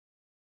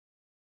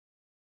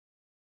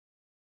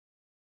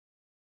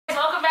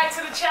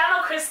back to the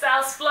channel,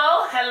 Crystal's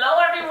Flow. Hello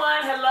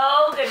everyone,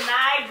 hello, good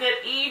night,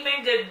 good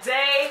evening, good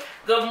day,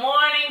 good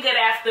morning, good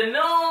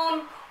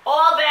afternoon,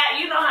 all that,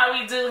 you know how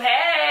we do,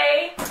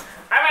 hey.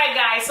 Alright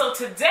guys, so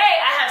today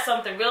I have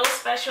something real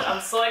special.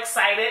 I'm so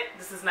excited.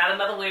 This is not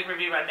another wig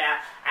review right now.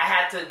 I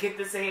had to get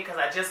this in here because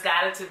I just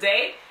got it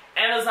today.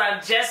 Amazon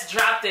just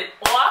dropped it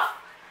off.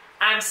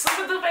 I'm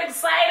super duper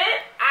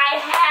excited. I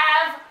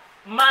have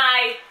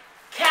my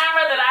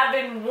camera that I've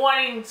been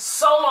wanting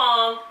so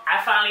long.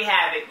 I finally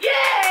have it.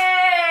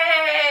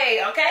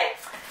 Yay! Okay?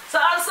 So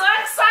I'm so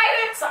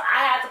excited. So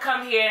I had to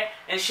come here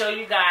and show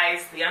you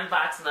guys the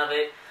unboxing of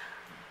it.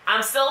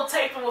 I'm still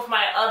taping with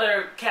my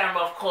other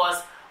camera, of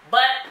course,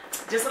 but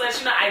just to let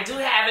you know, I do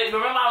have it.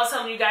 Remember I was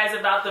telling you guys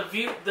about the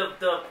view, the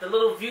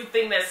little view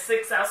thing that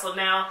sticks out, so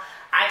now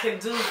I can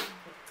do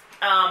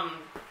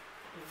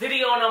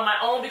video on my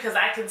own because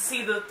I can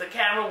see the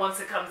camera once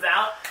it comes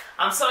out.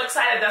 I'm so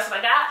excited. That's what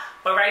I got.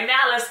 But right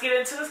now, let's get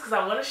into this because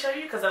I want to show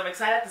you because I'm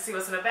excited to see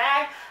what's in the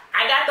bag.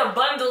 I got the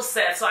bundle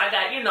set, so I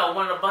got, you know,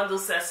 one of the bundle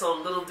sets, so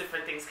little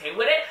different things came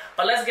with it.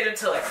 But let's get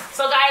into it.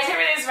 So guys, here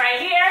it is right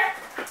here.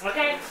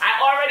 Okay,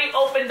 I already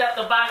opened up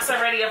the box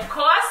already, of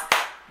course,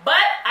 but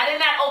I did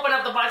not open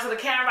up the box of the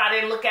camera. I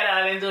didn't look at it.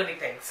 I didn't do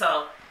anything.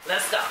 So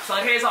let's go. So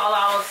here's all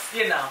our,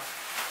 you know,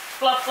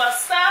 fluff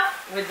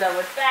stuff. We're done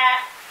with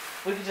that.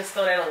 We can just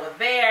throw that over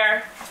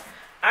there.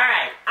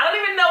 Alright, I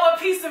don't even know what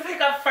piece to pick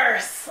up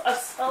first. I'm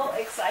so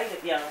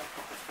excited, yo.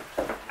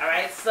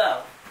 Alright,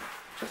 so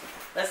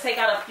let's take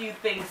out a few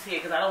things here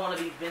because I don't want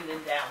to be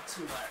bending down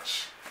too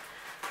much.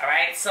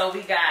 Alright, so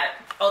we got,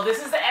 oh,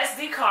 this is the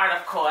SD card,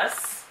 of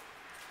course.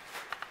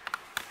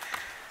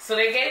 So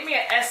they gave me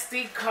an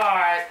SD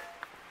card,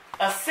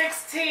 a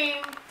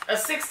 16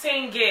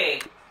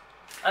 gig,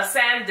 a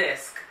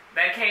SanDisk.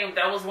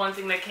 That was one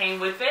thing that came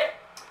with it.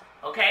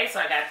 Okay, so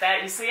I got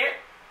that, you see it?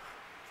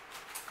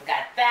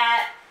 Got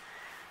that.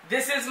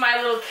 This is my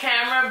little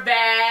camera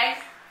bag.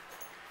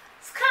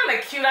 It's kind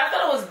of cute. I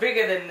thought it was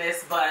bigger than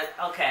this, but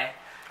okay.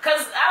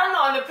 Because, I don't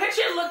know, in the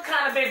picture it looked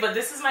kind of big, but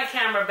this is my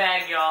camera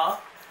bag, y'all.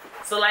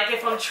 So, like,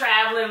 if I'm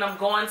traveling, I'm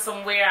going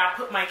somewhere, I'll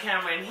put my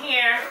camera in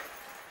here.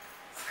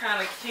 It's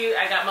kind of cute.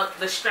 I got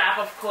the strap,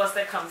 of course,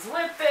 that comes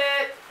with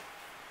it.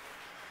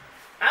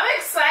 I'm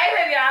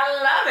excited, y'all.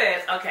 I love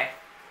it. Okay.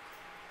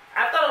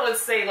 I thought it would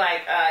say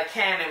like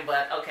Canon,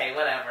 but okay,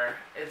 whatever.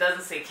 It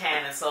doesn't say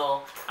Canon,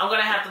 so I'm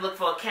gonna have to look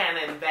for a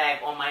Canon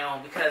bag on my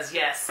own because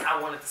yes,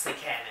 I wanted to say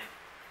Canon.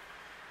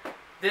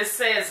 This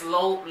says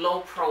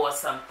low pro or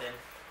something.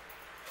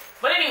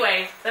 But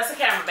anyway, that's a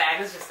camera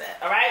bag. It's just that.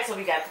 All right, so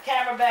we got the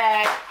camera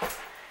bag,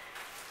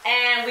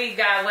 and we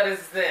got, what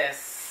is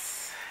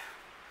this?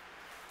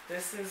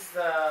 This is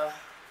the,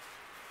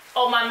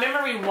 oh, my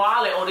memory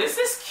wallet. Oh, this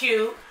is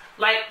cute.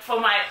 Like for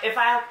my, if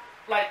I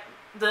like.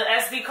 The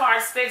SD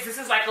card sticks, this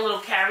is like a little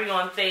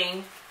carry-on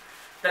thing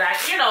that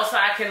I, you know, so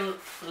I can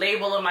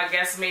label them, I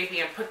guess, maybe,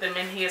 and put them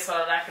in here so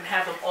that I can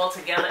have them all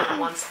together in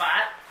one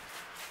spot.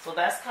 So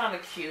that's kind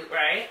of cute,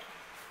 right?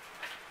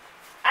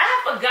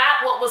 I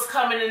forgot what was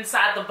coming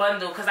inside the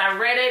bundle because I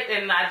read it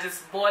and I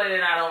just bought it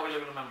and I don't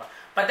really remember.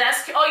 But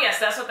that's, oh yes,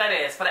 that's what that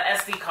is, for the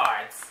SD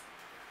cards.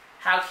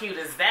 How cute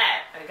is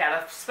that? I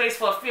got a space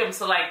for a few of them,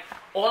 so like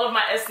all of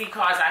my SD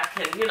cards I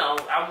can, you know,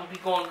 I will be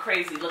going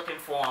crazy looking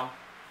for them.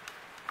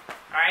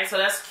 Alright, so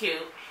that's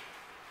cute.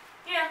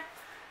 Yeah.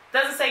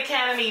 Doesn't say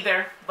Canon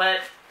either, but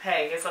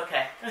hey, it's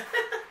okay.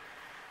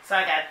 So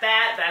I got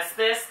that. That's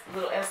this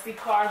little SD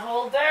card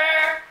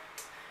holder.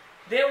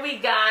 Then we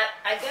got,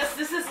 I guess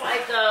this is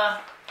like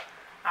a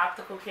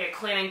optical care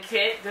cleaning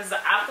kit. This is an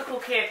optical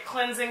care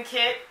cleansing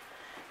kit.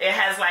 It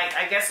has like,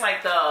 I guess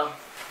like the,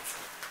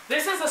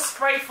 this is a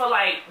spray for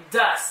like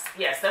dust.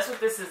 Yes, that's what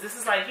this is. This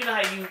is like, you know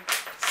how you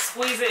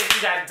squeeze it if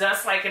you got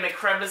dust like in the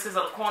crevices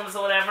or the corners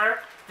or whatever.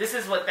 This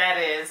is what that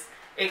is.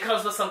 It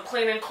comes with some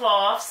cleaning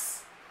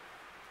cloths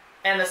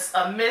and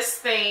a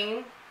mist thing.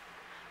 And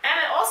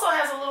it also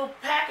has a little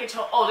package.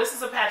 Oh, this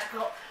is a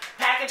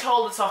package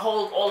holder to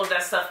hold all of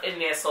that stuff in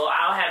there. So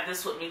I'll have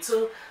this with me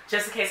too,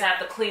 just in case I have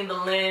to clean the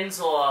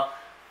lens or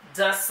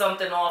dust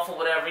something off or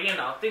whatever. You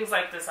know, things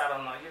like this, I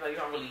don't know. You know, you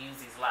don't really use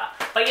these a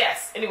lot. But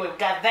yes, anyway, we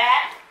got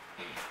that.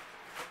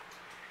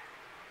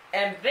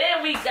 And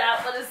then we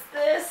got, what is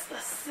this?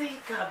 Let's see.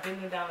 God,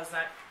 bending down is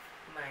not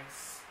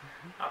nice.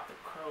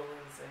 Optical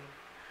lensing.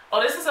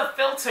 Oh, this is a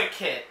filter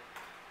kit.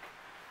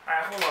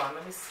 Alright, hold on.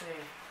 Let me see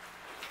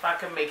if I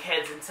can make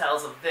heads and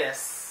tails of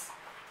this.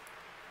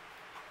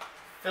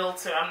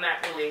 Filter, I'm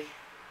not really...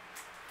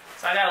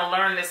 So I gotta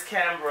learn this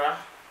camera.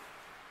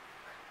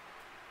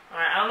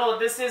 Alright, I don't know what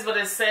this is, but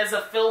it says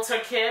a filter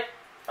kit.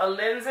 A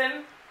lens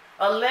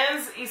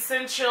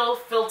essential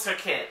filter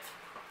kit.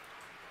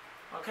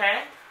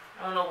 Okay?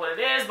 I don't know what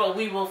it is, but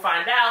we will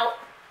find out.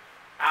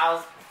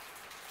 I'll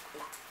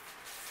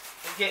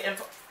get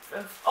info.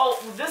 Oh,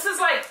 this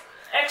is like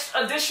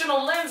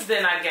additional lens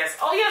then, I guess.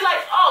 Oh yeah, like,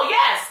 oh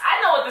yes,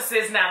 I know what this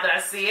is now that I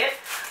see it.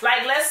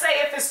 Like, let's say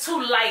if it's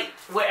too light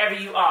wherever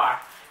you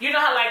are. You know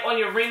how like on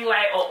your ring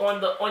light or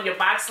on your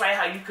box light,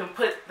 how you can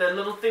put the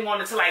little thing on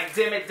it to like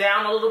dim it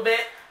down a little bit?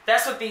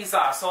 That's what these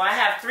are. So I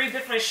have 3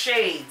 different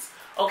shades.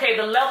 Okay,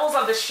 the levels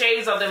of the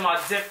shades of them are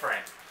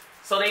different.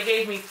 So they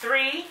gave me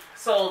 3.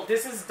 So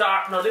this is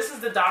dark. No, this is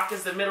the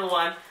darkest, the middle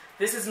one.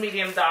 This is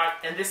medium dark,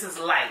 and this is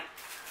light.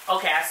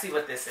 Okay, I see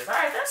what this is. All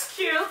right, that's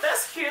cute.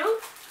 That's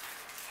cute.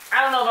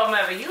 I don't know if I'm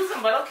ever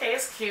using, but okay,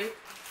 it's cute.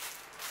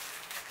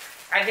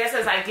 I guess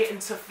as I get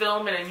into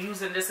filming and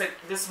using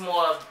this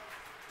more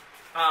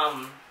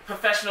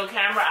professional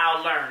camera,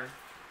 I'll learn.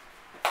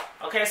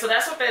 Okay, so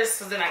that's what this.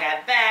 So then I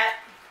got that.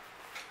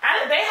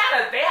 They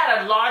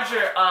had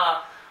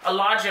a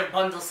larger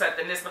bundle set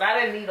than this, but I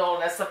didn't need all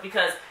that stuff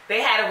because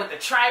they had it with the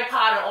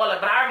tripod and all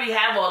that. But I already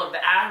have all of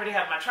that. I already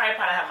have my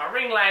tripod. I have my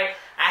ring light.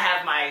 I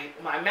have my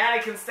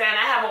mannequin stand.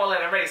 I have all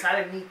that already, so I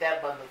didn't need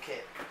that bundle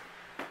kit.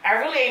 I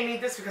really ain't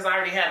need this because I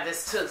already have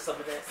this too. Some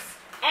of this.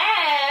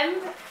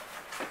 And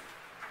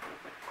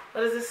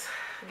what is this?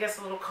 I guess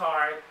a little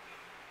card.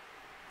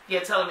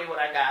 Yeah, telling me what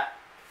I got.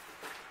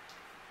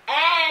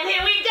 And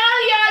here we go,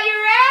 y'all.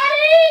 You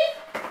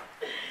ready?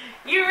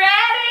 You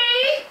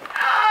ready?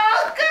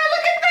 Oh, good.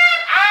 Look at that.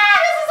 Ah,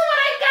 this is what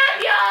I got,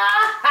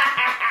 y'all.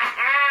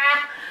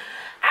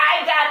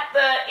 I got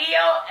the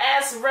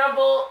EOS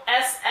Rebel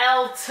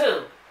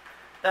SL2.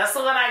 That's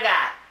the one I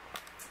got.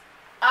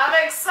 I'm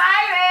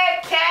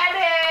excited,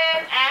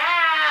 Canon.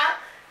 Ah,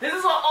 this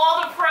is what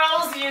all the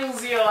pros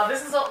use, y'all.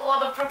 This is what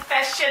all the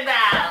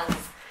professionals.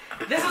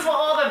 This is what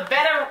all the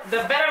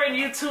veteran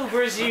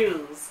YouTubers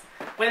use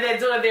when they're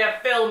doing their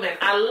filming.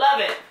 I love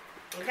it.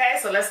 Okay,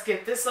 so let's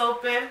get this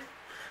open.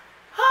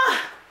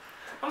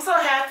 I'm so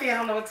happy. I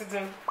don't know what to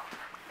do.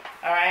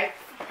 All right.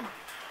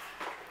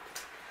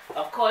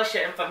 Of course,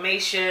 your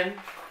information.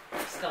 I'm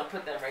just gonna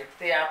put that right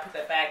there. I'll put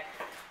that back.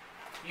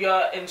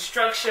 Your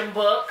instruction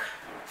book.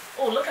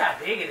 Oh, look how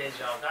big it is,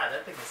 y'all. God,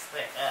 that thing is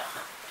thick. Ugh.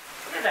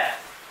 Look at that.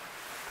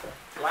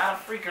 A lot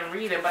of freaking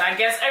reading. But I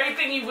guess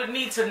everything you would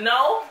need to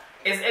know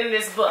is in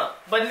this book.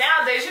 But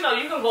nowadays, you know,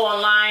 you can go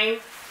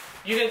online.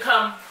 You can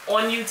come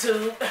on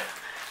YouTube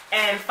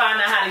and find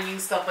out how to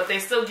use stuff. But they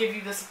still give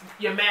you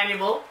your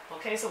manual.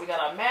 Okay, so we got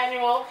our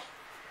manual.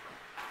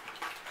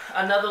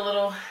 Another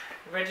little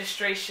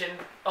registration.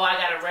 Oh, I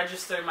got to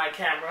register my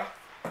camera.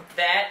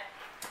 That.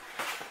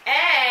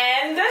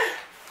 And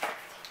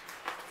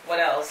what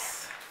else?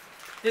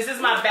 This is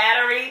my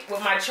battery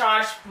with my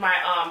charge, my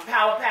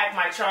power pack,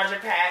 my charger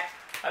pack,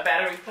 my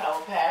battery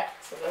power pack.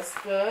 So that's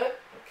good.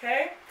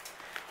 Okay.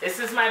 This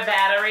is my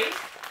battery.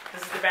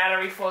 This is the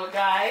battery for it,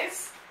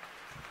 guys.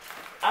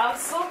 I'm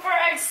super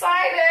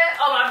excited.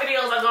 Oh, my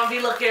videos are going to be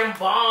looking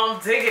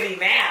bomb diggity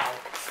now.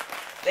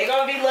 They're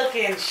going to be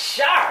looking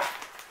sharp.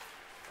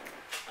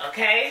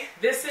 Okay.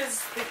 This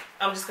is,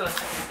 I'm just going to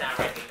set this down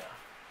right here.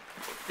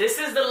 This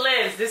is the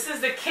lens. This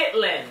is the kit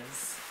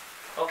lens.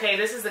 Okay,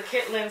 this is the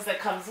kit lens that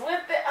comes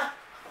with it.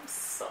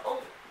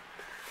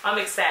 I'm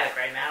ecstatic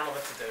right now. I don't know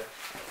what to do.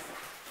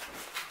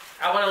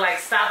 I want to like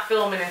stop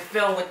filming and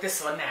film with this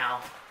one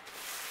now.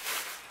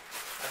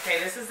 Okay,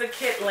 this is the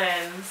kit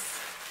lens.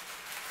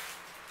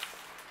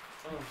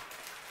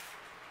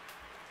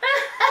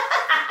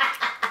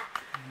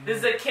 This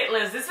is a kit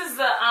lens. This is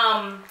the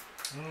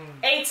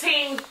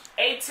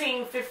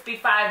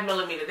 1855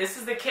 millimeter. This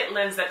is the kit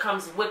lens that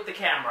comes with the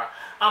camera.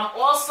 I'm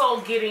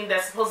also getting,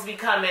 that's supposed to be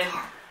coming,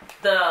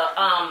 the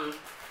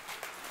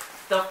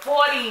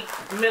 40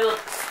 mil,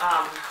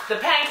 the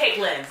pancake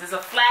lens. It's a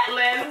flat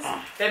lens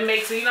that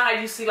makes it, you know how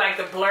you see like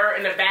the blur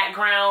in the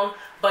background,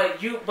 but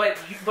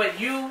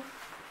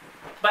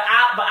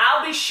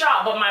I'll be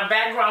sharp, but my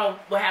background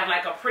will have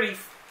like a pretty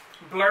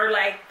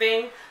blur-like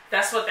thing.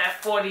 That's what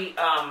that 40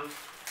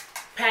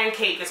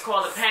 pancake is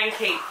called. The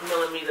pancake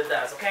millimeter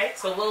does. Okay,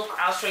 so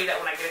I'll show you that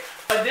when I get it.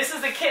 But this is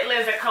the kit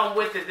lens that come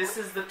with it. This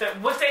is the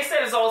what they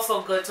said is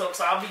also good too.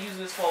 So I'll be using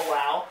this for a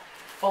while.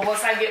 But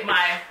once I get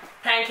my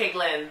pancake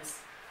lens,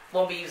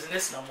 won't be using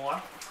this no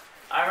more.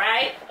 All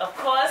right. Of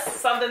course,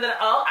 something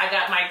that I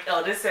got my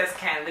this says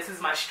Canon. This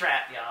is my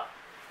strap, y'all.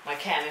 My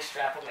Canon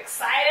strap. I'm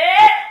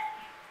excited.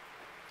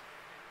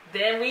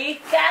 Then we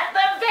got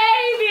the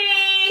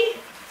baby.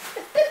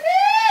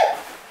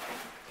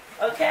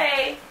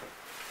 Okay.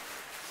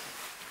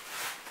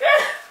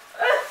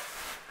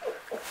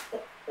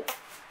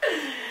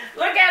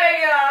 Look at it,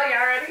 y'all.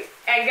 Y'all ready?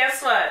 And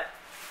guess what?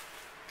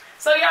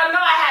 So y'all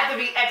know I had to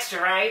be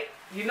extra, right?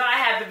 You know I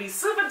had to be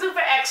super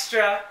duper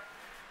extra.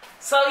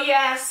 So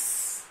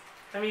yes,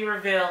 let me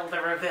reveal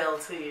the reveal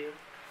to you.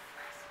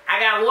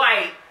 I got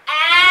white.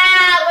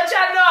 Ah, what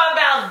y'all know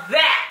about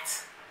that?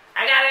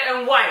 I got it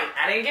in white.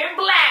 I didn't get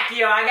black,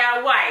 y'all. I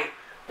got white.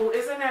 Oh,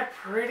 isn't that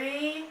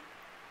pretty?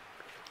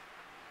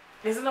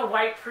 Isn't the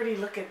white pretty?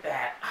 Look at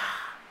that.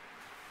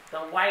 The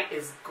white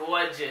is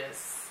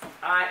gorgeous.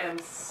 I am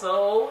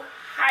so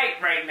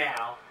hyped right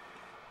now.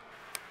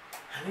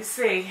 Let me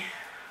see.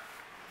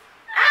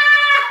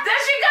 Ah,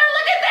 there she goes.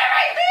 Look at that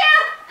right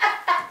there.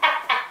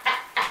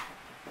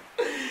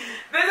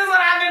 This is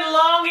what I've been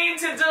longing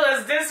to do,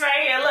 is this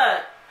right here.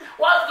 Look.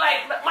 Well,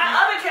 like my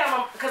other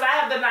camera, because I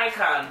have the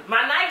Nikon.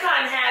 My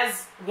Nikon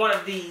has one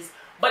of these,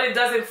 but it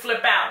doesn't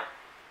flip out.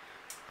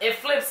 It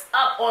flips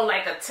up on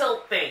like a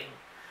tilt thing.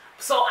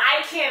 So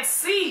I can't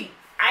see.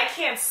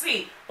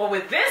 But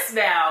with this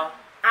now,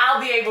 I'll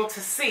be able to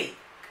see.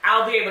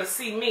 I'll be able to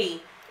see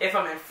me if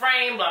I'm in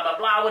frame, blah, blah,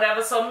 blah,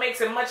 whatever. So it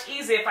makes it much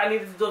easier if I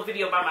need to do a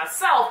video by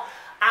myself.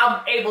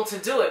 I'm able to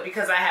do it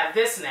because I have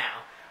this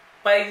now.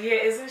 But yeah,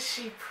 isn't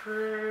she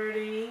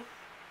pretty?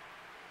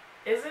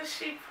 Isn't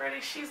she pretty?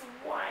 She's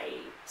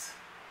white.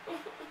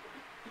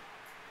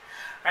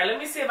 Alright, let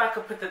me see if I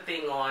could put the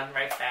thing on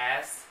right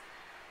fast.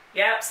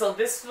 Yep, so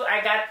this,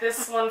 I got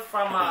this one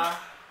from, Amazon.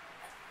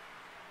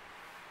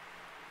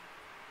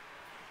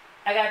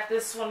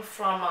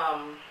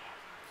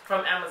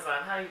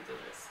 How do you do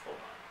this? Hold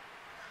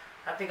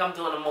on. I think I'm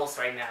doing the most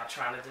right now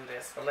trying to do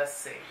this, but let's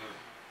see.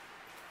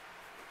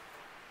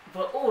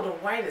 But, oh, the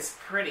white is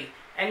pretty.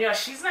 And, y'all,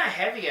 she's not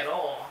heavy at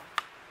all.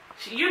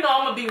 You know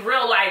I'm going to be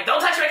real, like,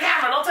 don't touch my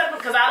camera, don't touch it,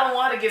 because I don't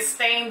want to get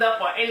stained up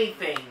or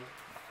anything.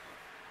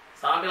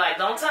 So I'll be like,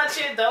 don't touch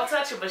it,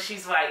 but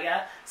she's like,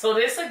 yeah. So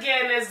this,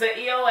 again, is the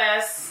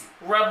EOS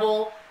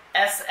Rebel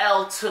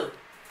SL2.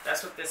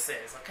 That's what this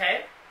is,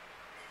 okay?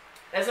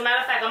 As a matter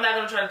of fact, I'm not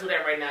going to try to do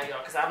that right now, y'all,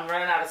 because I'm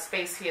running out of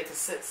space here to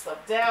sit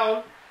stuff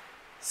down.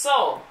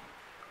 So,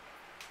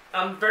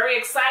 I'm very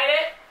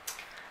excited.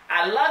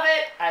 I love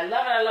it. I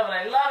love it, I love it,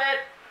 I love it.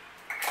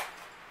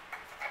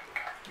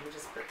 Let me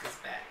just put this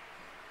back,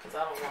 because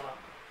I don't want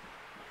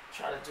to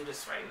try to do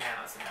this right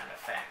now, as a matter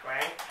of fact,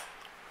 right?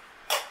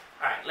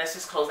 Alright, let's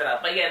just close it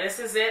up. But yeah, this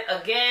is it.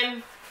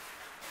 Again,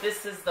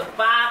 this is the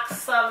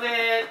box of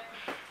it.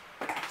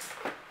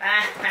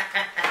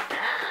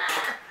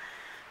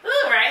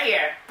 Ooh, right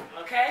here.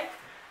 Okay?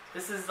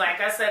 This is,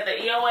 like I said,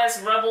 the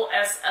EOS Rebel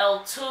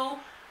SL2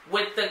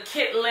 with the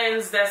kit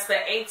lens. That's the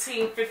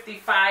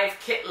 1855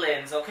 kit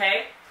lens,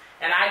 okay?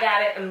 And I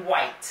got it in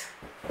white.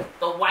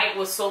 The white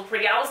was so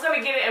pretty. I was going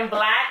to get it in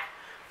black,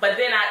 but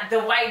then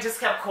the white just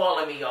kept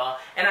calling me, y'all.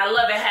 And I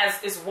love it.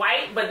 It's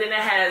white, but then it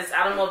has,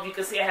 I don't know if you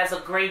can see, it has a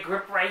gray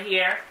grip right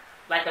here.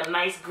 Like a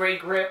nice gray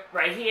grip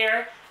right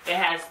here. It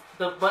has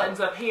the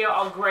buttons up here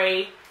are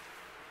gray.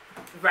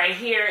 Right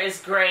here is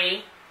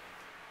gray.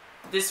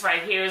 This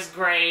right here is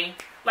gray.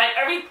 Like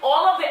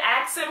all of the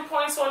accent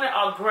points on it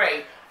are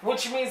gray,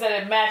 which means that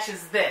it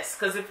matches this.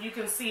 Because if you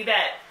can see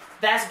that,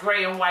 that's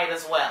gray and white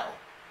as well.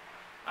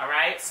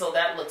 Alright, so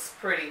that looks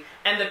pretty.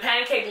 And the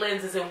pancake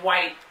lens is in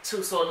white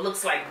too, so it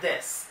looks like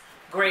this.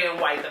 Gray and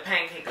white, the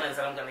pancake lens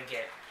that I'm going to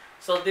get.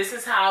 So this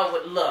is how it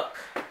would look,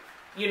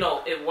 you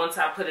know, once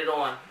I put it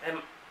on. And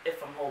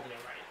if I'm holding it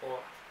right, or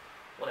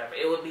whatever.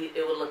 It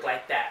would look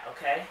like that,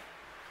 okay?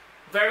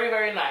 Very,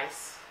 very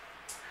nice.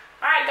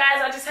 Alright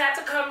guys, I just had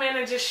to come in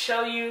and just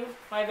show you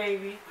my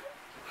baby.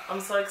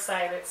 I'm so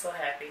excited, so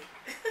happy.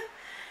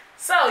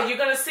 So, you're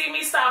going to see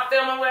me start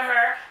filming with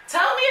her.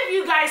 Tell me if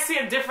you guys see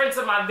a difference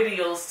in my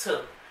videos, too.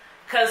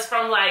 Because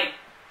from, like,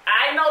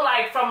 I know,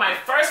 like, from my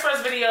first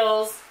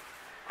videos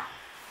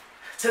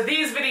to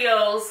these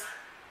videos,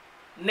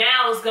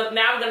 now we're going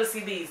to see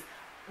these.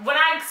 When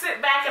I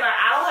sit back and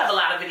I don't have a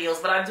lot of videos,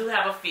 but I do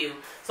have a few.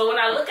 So, when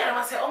I look at them,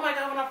 I say, oh, my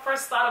God, when I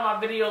first started my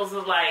videos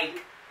was,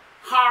 like,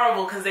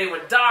 horrible because they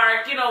were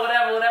dark, you know,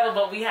 whatever,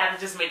 but we had to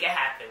just make it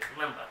happen,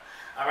 remember.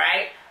 All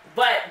right?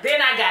 But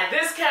then I got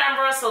this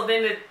camera, so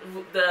then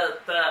the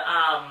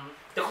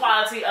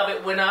quality of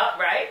it went up,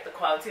 right? The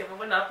quality of it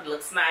went up. It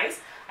looks nice.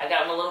 I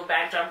got my little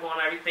backdrop going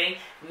and everything.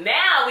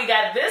 Now we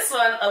got this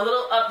one a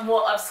little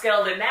more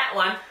upscale than that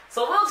one.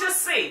 So we'll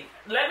just see.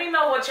 Let me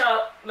know what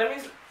y'all. Let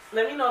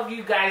me know if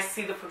you guys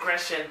see the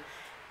progression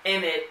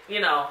in it,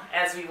 you know,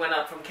 as we went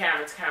up from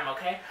camera to camera,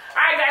 okay?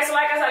 Alright guys, so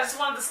like I said, I just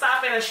wanted to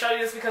stop in and show you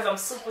this because I'm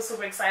super,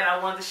 super excited.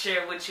 I wanted to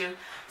share it with you.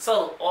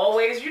 So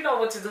always, you know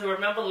what to do.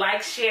 Remember,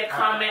 like, share,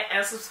 comment,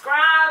 and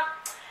subscribe.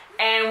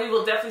 And we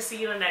will definitely see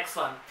you in the next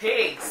one.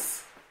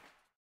 Peace.